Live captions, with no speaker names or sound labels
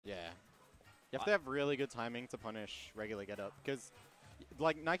You have to have really good timing to punish regular get up, because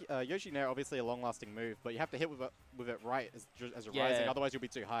like Yoshi Nair, obviously a long-lasting move, but you have to hit with it right as you're rising, otherwise you'll be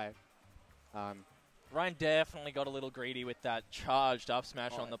too high. Ryan definitely got a little greedy with that charged up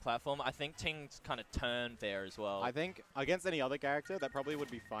smash on the platform. I think Ting's kind of turned there as well. I think against any other character, that probably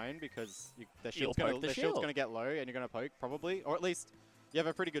would be fine because the shield's going to get low and you're going to poke, probably. Or at least you have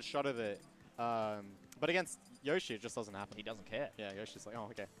a pretty good shot of it. But against Yoshi, it just doesn't happen. He doesn't care. Yeah, Yoshi's like, oh,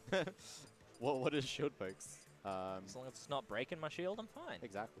 okay. What is shield pokes? As long as it's not breaking my shield, I'm fine.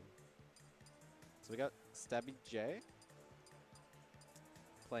 Exactly. So we got StabbyJ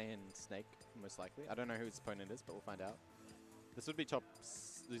playing Snake, most likely. I don't know who his opponent is, but we'll find out. This would be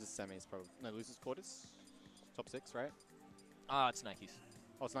loses semis, probably. No, loses quarters. Top 6, right? Ah, it's Nikes.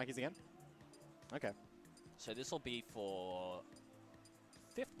 Oh, it's Nikes again? Okay. So this will be for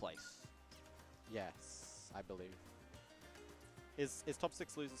 5th place. Yes, I believe. Is top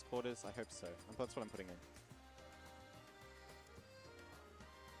 6 loses quarters? I hope so. That's what I'm putting in.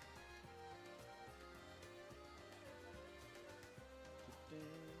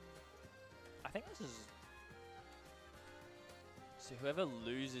 I think this is... So whoever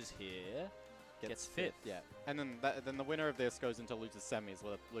loses here gets 5th. Yeah. And then the winner of this goes into losers semis,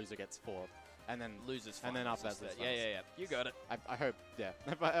 where the loser gets 4th. And then losers finals. And then after that, yeah. You got it. I hope, yeah.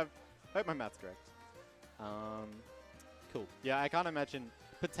 I hope my math's correct. Cool. Yeah, I can't imagine...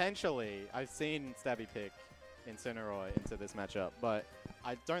 Potentially, I've seen Stabby pick Incineroar into this matchup, but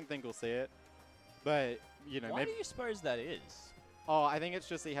I don't think we'll see it. But, you know, Why do you suppose that is? Oh, I think it's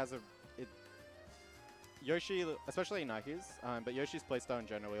just he has Yoshi, especially in Nikes, but Yoshi's playstyle in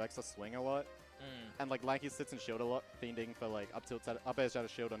general, he likes to swing a lot. And like Lanky sits in shield a lot, fiending for like up airs out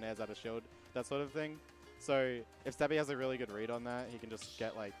of shield or nairs out of shield, that sort of thing. So if Stabby has a really good read on that, he can just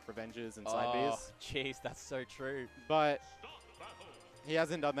get like revenges and side Bs. Oh, jeez, that's so true. But he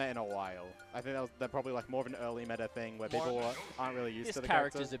hasn't done that in a while. I think that probably like more of an early meta thing where people aren't really used to the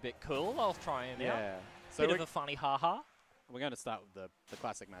character. This character's a bit cool. I'll try him out. Yeah. So bit of a funny haha. We're going to start with the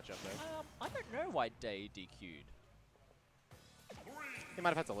classic matchup though. I don't know why Day DQ'd. He might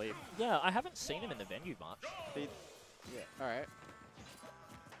have had to leave. Yeah, I haven't seen him in the venue much. Yeah, alright.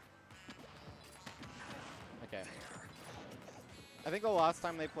 Okay. I think the last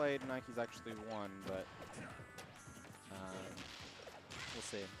time they played, Nike's actually won, but we'll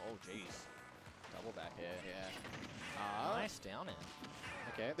see. Oh, jeez. Double back here. Yeah. Nice down in.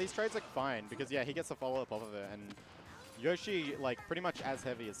 Okay, these trades are fine because, yeah, he gets a follow-up off of it, and Yoshi, like, pretty much as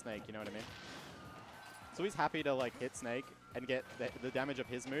heavy as Snake, you know what I mean? So he's happy to, like, hit Snake and get the damage of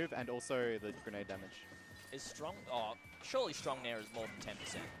his move and also the grenade damage. Is strong... Oh, surely strong nair is more than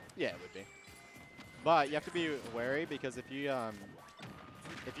 10%. Yeah, it would be. But you have to be wary because if you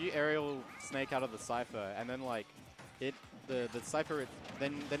aerial Snake out of the Cypher and then, like, hit the Cypher,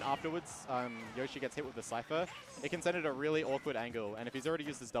 then afterwards Yoshi gets hit with the Cypher, it can send it a really awkward angle, and if he's already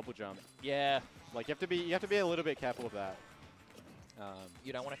used his double jump, yeah, like you have to be a little bit careful of that.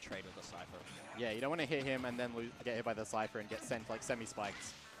 You don't want to trade with the Cypher. Yeah, you don't want to hit him and then get hit by the Cypher and get sent like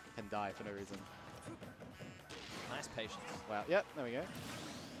semi-spiked and die for no reason. Nice patience. Wow, yep, there we go.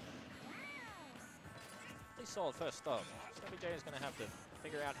 Pretty solid first stop. StabbyJ is going to have to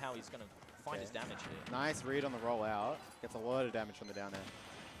figure out how he's going to find his damage here. Nice read on the roll out. Gets a lot of damage from the down air.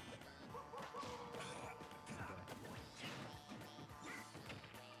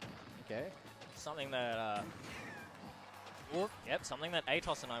 Okay. Something that... something that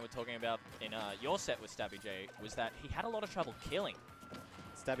Atos and I were talking about in your set with StabbyJ was that he had a lot of trouble killing.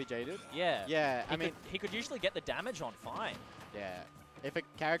 StabbyJ did? Yeah. Yeah, I mean... He could usually get the damage on fine. Yeah. If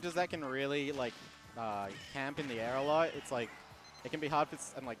characters that can really, like, camp in the air a lot, it's like... It can be hard for...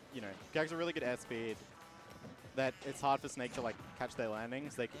 And, like, you know, characters are really good airspeed. That it's hard for Snake to, like, catch their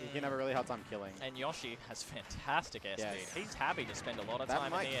landings. Like, he can have a really hard time killing. And Yoshi has fantastic airspeed. Yes. He's happy to spend a lot of time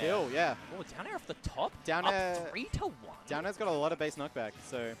in the air. That might kill, yeah. Oh, down air off the top? Down air... 3-1? Down air's got a lot of base knockback,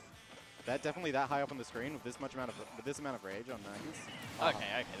 so... That definitely that high up on the screen with this amount of rage on Nikes.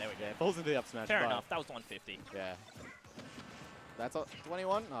 Okay, there we go. Yeah, falls into the up smash. Fair enough, that was 150. Yeah. That's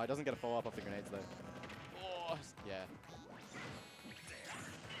 21? No, it doesn't get a follow-up off the grenades, though. Oh. Yeah.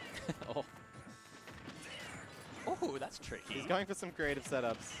 Oh, that's tricky. He's going for some creative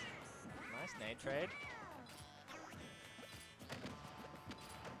setups. Nice nade trade.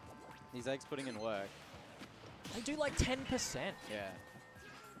 These eggs putting in work. They do like 10%. Yeah.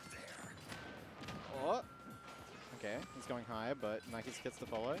 Oh. Okay, he's going higher, but Nike gets the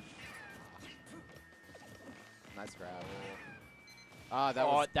follow. Nice grab. Ah, that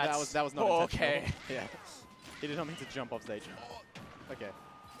was not intentional. Okay. Yeah. He did not mean to jump off stage. Okay.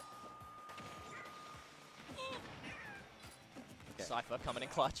 Cypher coming in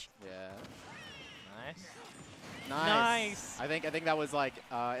clutch. Yeah. Nice. Nice. I think that was like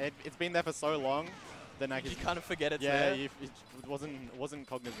it's been there for so long. Then you kind of forget it's there. Yeah, it wasn't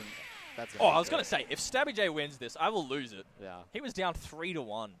cognizant. That's I was gonna say if StabbyJ wins this, I will lose it. Yeah. He was down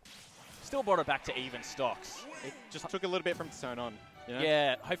 3-1. Still brought it back to even stocks. It just took a little bit from to turn on. You know?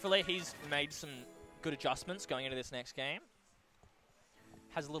 Yeah. Hopefully he's made some good adjustments going into this next game.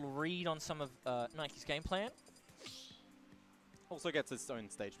 Has a little read on some of Nike's game plan. Also gets his own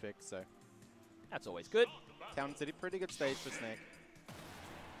stage pick, so that's always good. Town City, pretty good stage for Snake.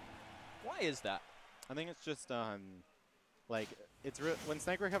 Why is that? I think it's just like when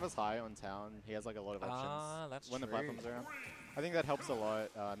Snake recovers high on Town, he has like a lot of options that's when true. the platform's around. I think that helps a lot.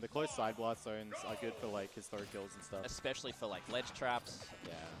 The close side blast zones are good for like his throw kills and stuff. Especially for like ledge traps.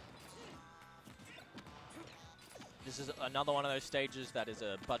 Yeah. This is another one of those stages that is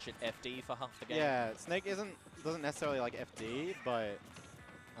a budget FD for half the game. Yeah, Snake doesn't necessarily like FD, but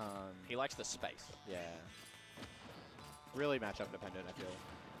he likes the space. Yeah. Really matchup dependent, I feel.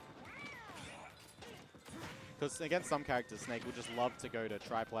 Because against some characters, Snake will just love to go to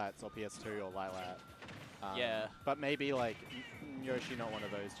Triplats or PS2 or Lilat. Yeah. But maybe like Yoshi not one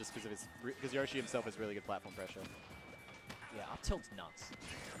of those, just because Yoshi himself has really good platform pressure. Yeah, up tilt's nuts.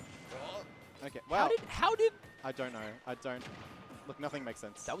 Okay. Wow. How did? I don't know. Look, nothing makes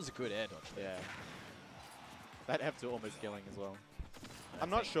sense. That was a good air dodge. Yeah. That F2 almost killing as well. I'm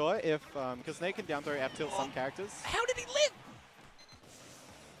not sure if because Snake can down throw F tilt some characters. How did he live?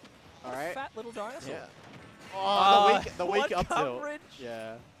 All right. Fat little dinosaur. Yeah. Oh, the weak up tilt. Coverage.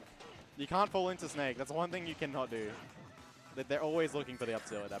 Yeah. You can't fall into Snake. That's one thing you cannot do. They're always looking for the up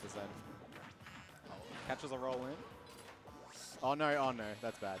tilt at that percent. Catches a roll in. Oh no,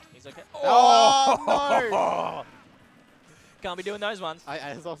 that's bad. He's okay. Oh no! Can't be doing those ones.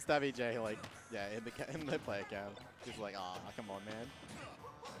 I saw StabbyJ like, yeah, in the player cam. He's like, ah, come on, man.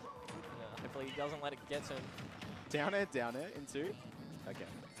 Yeah, hopefully he doesn't let it get to him. Down it, into. Okay.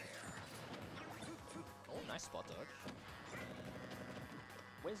 Oh, nice spot dodge.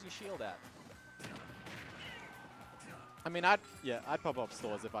 Where's your shield at? I mean, I'd pop up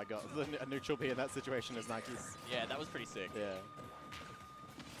stores if I got a neutral P in that situation as Nike's. Yeah, that was pretty sick. Yeah.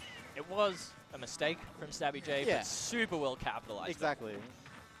 It was a mistake from StabbyJ, but super well capitalized. Exactly.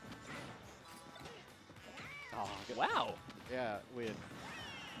 Oh, wow. Yeah, weird.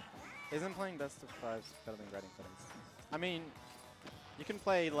 Isn't playing best of 5s better than grading settings? I mean, you can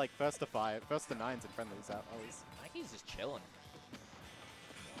play like first to 9s in friendlies at least. Nike's just chilling.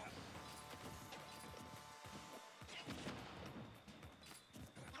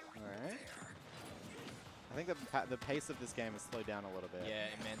 Alright. I think the pace of this game has slowed down a little bit. Yeah,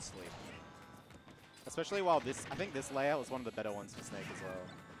 immensely. Especially while I think this layout was one of the better ones for Snake as well.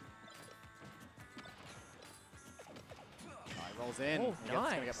 Oh, he rolls in. Oh, He's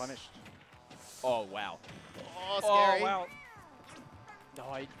nice. gonna get punished. Oh, wow. Oh, scary. Oh, wow.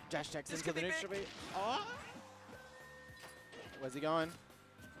 Oh, he dash checks into the neutral beat. Oh. Where's he going?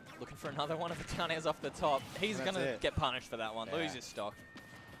 Looking for another one of the down airs off the top. He's going to get punished for that one. Yeah. Lose his stock.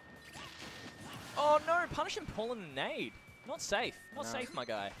 Oh, no. Punish him pulling the nade. Not safe. Not safe, my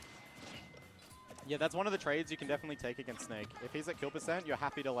guy. Yeah, that's one of the trades you can definitely take against Snake. If he's at kill percent, you're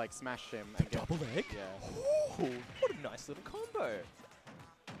happy to like smash him and get double egg? Yeah. Ooh, what a nice little combo.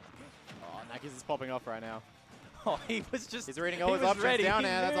 Oh, Naki's is popping off right now. Oh, he was just... He's reading all his options down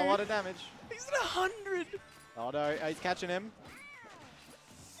there. That's a lot of damage. He's at 100. Oh, no. He's catching him.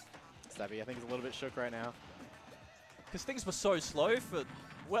 Stabby, I think he's a little bit shook right now. Because things were so slow for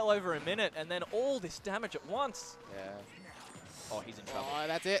well over a minute, and then all this damage at once. Yeah. Oh, he's in trouble. Oh,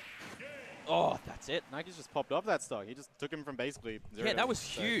 that's it. Oh, that's it. Nike's just popped off that stock. He just took him from basically 0 Yeah, that was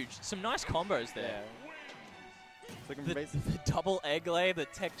huge. Some nice combos there. Yeah. Took him from The double egg lay, the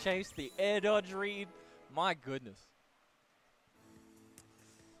tech chase, the air dodge read. My goodness.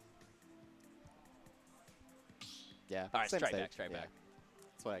 Yeah. All right, straight back. back.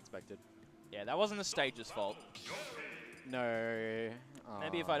 That's what I expected. Yeah, that wasn't the stage's fault. No.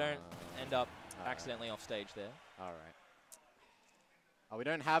 Maybe if I don't end up accidentally off stage there. All right. Oh, we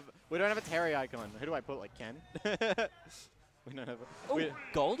don't have a Terry icon. Who do I put? Like Ken? We don't have.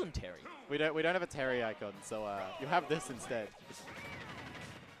 Golden Terry. We don't have a Terry icon, so you have this instead.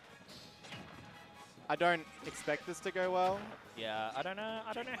 I don't expect this to go well. Yeah, I don't know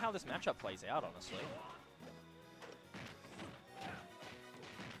how this matchup plays out, honestly.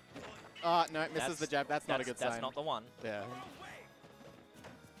 No, misses the jab. That's not a good sign. That's not the one. Yeah.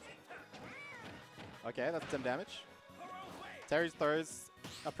 Okay, that's some damage. Terry's throws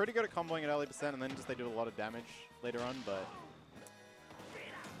are pretty good at comboing at early percent, and then just they do a lot of damage later on, but...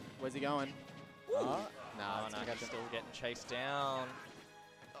 Where's he going? No, Nah, he's still getting chased down.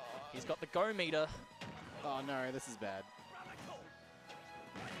 He's got the go meter. Oh no, this is bad.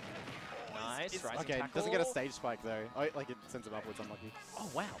 Nice. Rising Okay, tackle. doesn't get a stage spike though. Oh, like it sends him upwards, unlucky. Oh,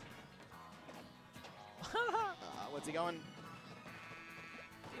 wow. What's he going?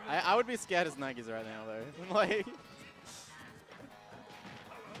 I would be scared as Nikes right now though. Like.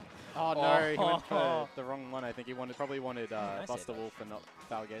 Oh no, he went for the wrong one. I think he probably wanted Buster Wolf and not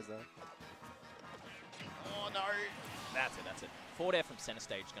Foul Gaze there. Oh no! That's it, that's it. Forward air from center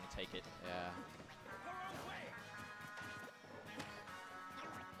stage is going to take it. Yeah.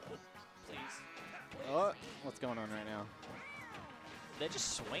 Please. Oh, what's going on right now? They're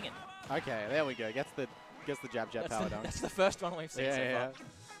just swinging. Okay, there we go. Gets the jab power down. That's the first one we've seen so yeah. far.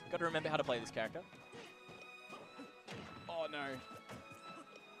 Got to remember how to play this character. Oh no!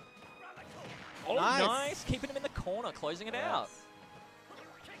 Oh, nice. Keeping him in the corner, closing it out.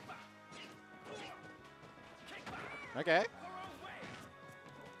 Okay.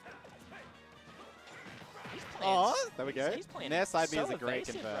 Oh, there we go. He's playing Nair side B so is a great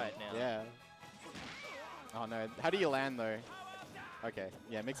evasive confirm. right now. Yeah. Oh no, how do you land though? Okay,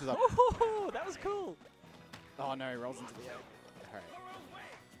 yeah, mixes up. Ooh, that was cool. Oh no, rolls into the air. Alright.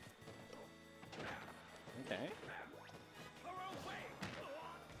 Okay.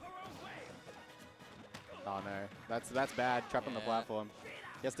 Oh no, that's bad. Trap on the platform.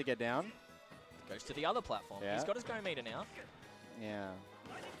 He has to get down. Goes to the other platform. Yeah. He's got his go meter now. Yeah.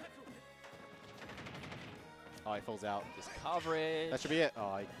 Oh, he falls out. Just coverage. That should be it.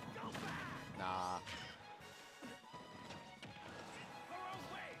 Oh, nah.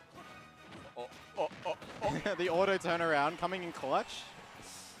 The auto turnaround coming in clutch.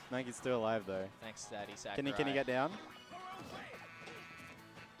 Nike's still alive though. Thanks, Daddy Sakurai. Can he get down?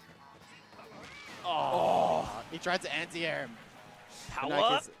 Oh. He tried to anti-air him.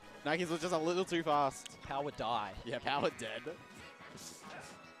 Power? Nike's was just a little too fast. Power die. Yeah, power dead.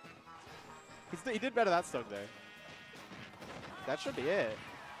 He did better that stock though. That should be it.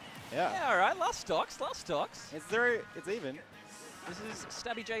 Yeah. Yeah, alright. Last stocks. Last stocks. It's 0. It's even. This is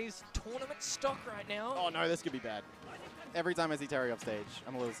StabbyJ's tournament stock right now. Oh no, this could be bad. Every time I see Terry off stage,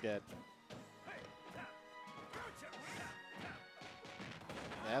 I'm a little scared.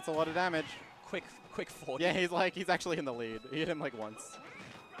 Yeah, that's a lot of damage. Quick 40. Yeah, he's actually in the lead. He hit him like once.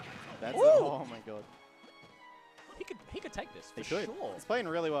 That's Ooh. Oh my god. He could take this for He could. sure. He's playing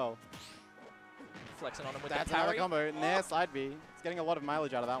really well. Flexing on him with That's the parry. another combo. Nair side B. He's getting a lot of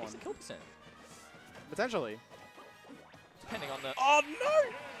mileage out of that What's one. the kill percent? Potentially. Depending on the... Oh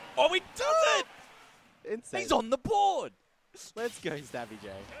no! Oh, he does it! Insane. He's on the board! Let's go,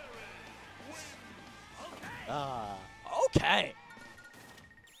 StabbyJ. Ah. Okay.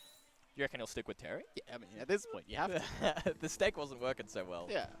 You reckon he'll stick with Terry? Yeah, I mean, at this point, you have to. The stake wasn't working so well.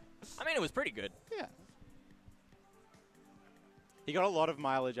 Yeah. I mean, it was pretty good. Yeah. He got a lot of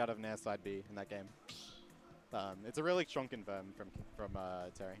mileage out of Nair side B in that game. It's a really strong confirm from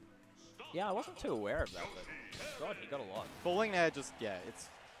Terry. Yeah, I wasn't too aware of that, but God, he got a lot. Falling Nair just it's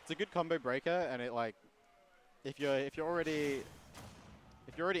a good combo breaker, and it like if you're already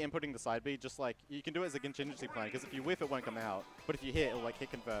inputting the side B, just like you can do it as a contingency plan, because if you whiff, it won't come out. But if you hit, it'll like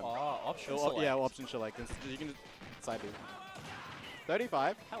hit confirm. Oh, option select. Yeah, option select. And you can just side B.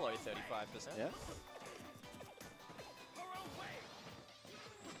 35. Hello, 35%. Yeah.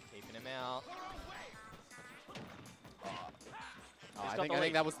 Keeping him out. I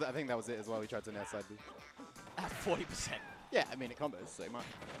think that was it as well. He tried to Nair side B. At 40%. Yeah, I mean it combos so much.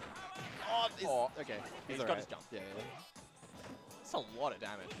 Okay. He's all got his jump. Yeah. That's a lot of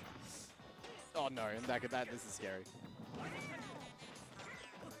damage. Oh no, and this is scary.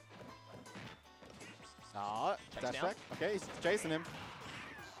 Dash back. Okay, he's chasing him.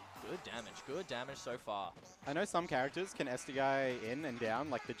 Good damage so far. I know some characters can SDI in and down,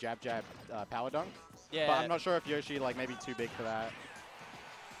 like the jab power dunk. Yeah. But I'm not sure if Yoshi like maybe too big for that.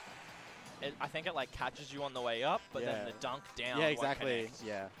 I think it like catches you on the way up, but then the dunk down. Yeah, exactly.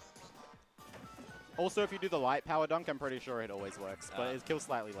 Yeah. Also, if you do the light power dunk, I'm pretty sure it always works, but it kills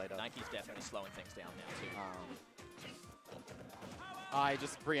slightly later. Nike's definitely slowing things down now too. I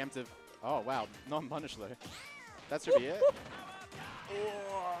just preemptive. Oh wow, non-punish though. That should be it.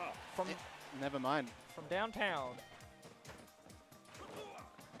 From never mind. From downtown.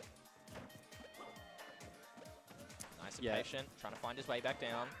 Nice and patient, trying to find his way back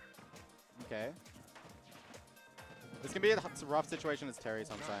down. Okay. This can be a rough situation as Terry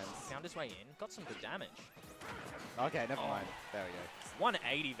sometimes. Found his way in, got some good damage. Okay, never mind. There we go.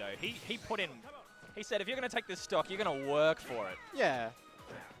 180 though. He put in. He said, if you're going to take this stock, you're going to work for it. Yeah.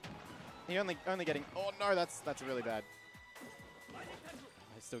 He only getting. Oh no, that's really bad.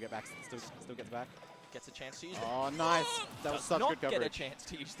 I still get back. Still gets back. Gets a chance to use Oh, nice. That was such good coverage. Does not get a chance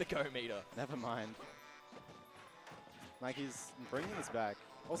to use the go meter. Never mind. Like, he's bringing this back.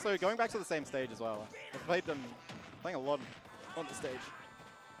 Also, going back to the same stage as well. I've played them, playing a lot on the stage.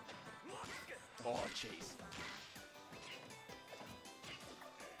 Oh, jeez.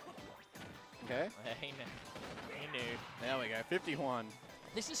 Okay. He knew. There we go. 51.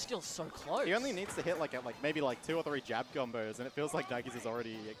 This is still so close. He only needs to hit like maybe 2 or 3 jab combos, and it feels like Nike's is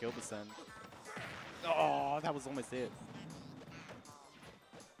already at kill percent. Oh, that was almost it.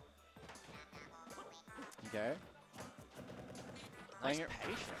 Okay. Nice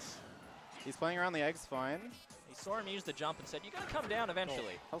patience. He's playing around the eggs fine. He saw him use the jump and said, "You're gonna come down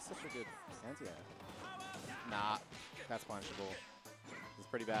eventually." Oh, that was such a good anti-air. Nah, that's punishable. It's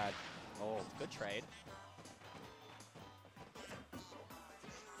pretty bad. Oh, good trade.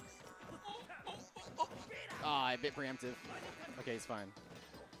 Ah, a bit preemptive. Okay, he's fine.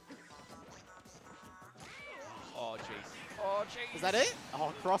 Oh, jeez. Oh, jeez. Is that it? Oh,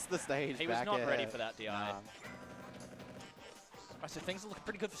 across the stage. He was not ready for that DI. Nah. Right, so things are looking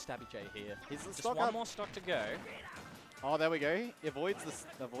pretty good for StabbyJ here. He's just one more stock to go. Oh, there we go. He avoids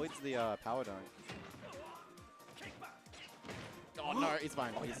the power dunk. Oh no, he's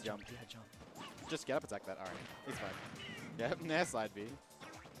fine. Oh, he's jumped. He had jump. Just get up attack that. All right, he's fine. Yep, nair side B.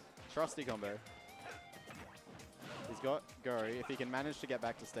 Trusty combo. He's got go if he can manage to get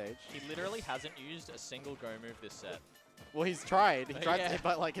back to stage. He literally hasn't used a single go move this set. Well, he's tried. He tried, yeah.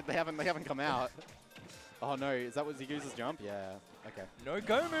 but like they haven't come out. Oh no, is that what he uses jump? Yeah. Okay. No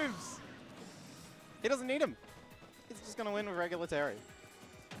go moves. He doesn't need him. He's just gonna win with regular Terry.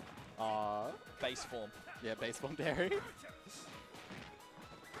 Base form. Yeah, base form Terry.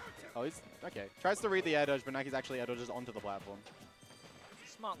 Oh, he's okay. Tries to read the air dodge, but Nike's actually air dodges onto the platform.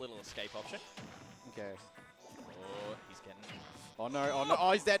 Smart little escape option. Okay. Oh, he's getting. Oh no! Oh no!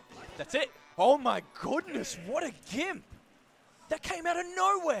 Oh, he's dead. That's it. Oh my goodness! What a gimp! That came out of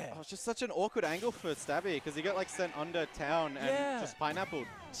nowhere. Oh, it's just such an awkward angle for Stabby because he got like sent under town and just pineappled.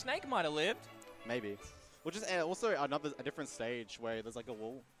 Snake might have lived. Maybe. Well, just also a different stage where there's like a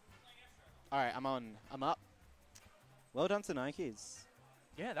wall. All right, I'm on. I'm up. Well done to Nikes.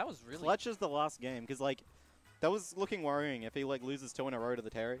 Yeah, that was really. Fletcher's the last game because like that was looking worrying if he like loses 2 in a row to the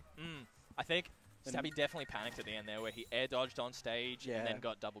Terry. I think Stabby definitely panicked at the end there where he air dodged on stage and then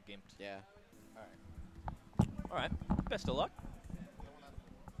got double gimped. Yeah. All right. Best of luck.